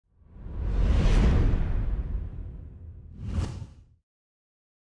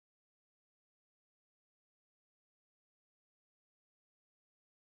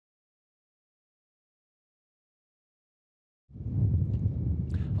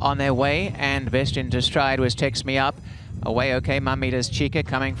on their way, and best into stride was Text Me Up. Away okay, Mamita's Chica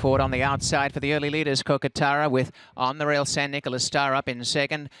coming forward on the outside for the early leaders. Kokatara with On the Rail, San Nicolas Star up in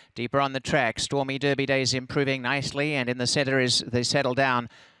second. Deeper on the track, Stormy Derby Days improving nicely, and in the centre is they settle down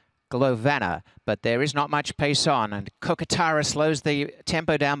Glovana, but there is not much pace on, and Kokatara slows the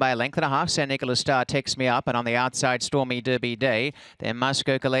tempo down by a length and a half. San Nicolas Star Takes Me Up, and on the outside, Stormy Derby Day. Then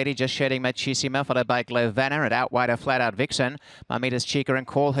Muskoka Lady just shedding Machisima, followed by Glovana, and out wider Flat Out Vixen. Mamita's Chica and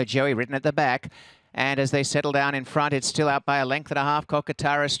Call Her Joey written at the back. And as they settle down in front, it's still out by a length and a half.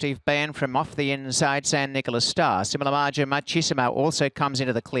 Kokatara, Steve Bain from off the inside, San Nicolas Star. Similar margin, Machisima also comes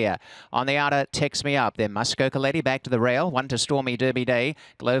into the clear. On the outer, Text Me Up. Then Muskoka Lady back to the rail. One to Stormy Derby Day.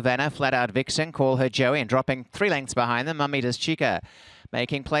 Glovana, Flat Out Vixen, Call Her Joey, and dropping 3 lengths behind them, Mamita's Chica.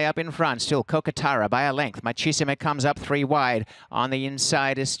 Making play up in front, still Kokatara by a length. Machisima comes up 3 wide. On the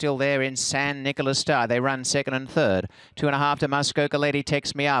inside is still there in San Nicolas Star. They run second and third. 2.5 to Muskoka Lady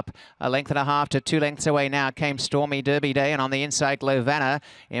Takes Me Up. A length and a half to 2 lengths away now came Stormy Derby Day. And on the inside, Glovana.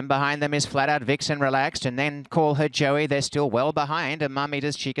 In behind them is Flat Out Vixen relaxed. And then Call Her Joey. They're still well behind. And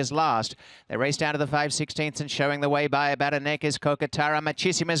Mamita's Chica's last. They race down to the 5/16 and showing the way by about a neck is Kokatara.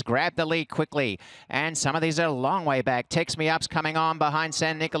 Machisima's grabbed the lead quickly. And some of these are a long way back. Text Me Up's coming on behind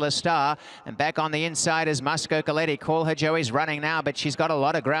San Nicolas Star, and back on the inside is Muskoka Lady. Call Her Joey's running now, but she's got a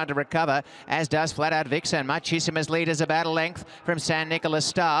lot of ground to recover, as does Flat Out Vixen. Machisima's lead is about a length from San Nicolas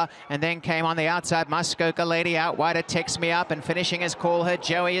Star, and then came on the outside Muskoka Lady. Out wider Text Me Up, and finishing as Call Her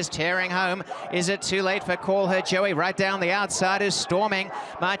Joey is tearing home. Is it too late for Call Her Joey? Right down the outside is storming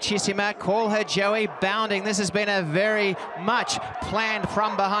Machisima. Call Her Joey bounding. This has been a very much planned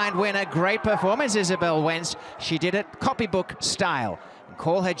from behind win. A great performance, Isabel Wentz. She did it copybook style.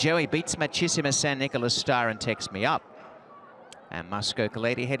 Call Her Joey beats Machisima, San Nicolas Star, and Text Me Up. And Muskoka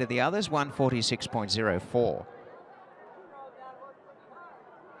Lady ahead of the others, 146.04.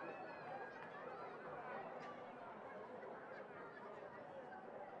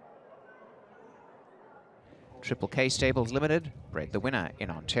 Triple K Stables Limited bred the winner in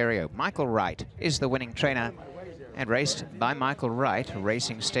Ontario. Michael Wright is the winning trainer and raced by Michael Wright,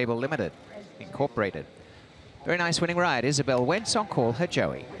 Racing Stable Limited, Incorporated. Very nice winning ride. Isabel Wentz on Call Her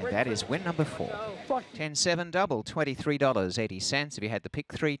Joey. And that is win number 4. 10-7 double, $23.80. If you had the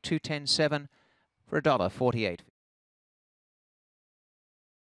pick 3, 2 10-7 for $1.48.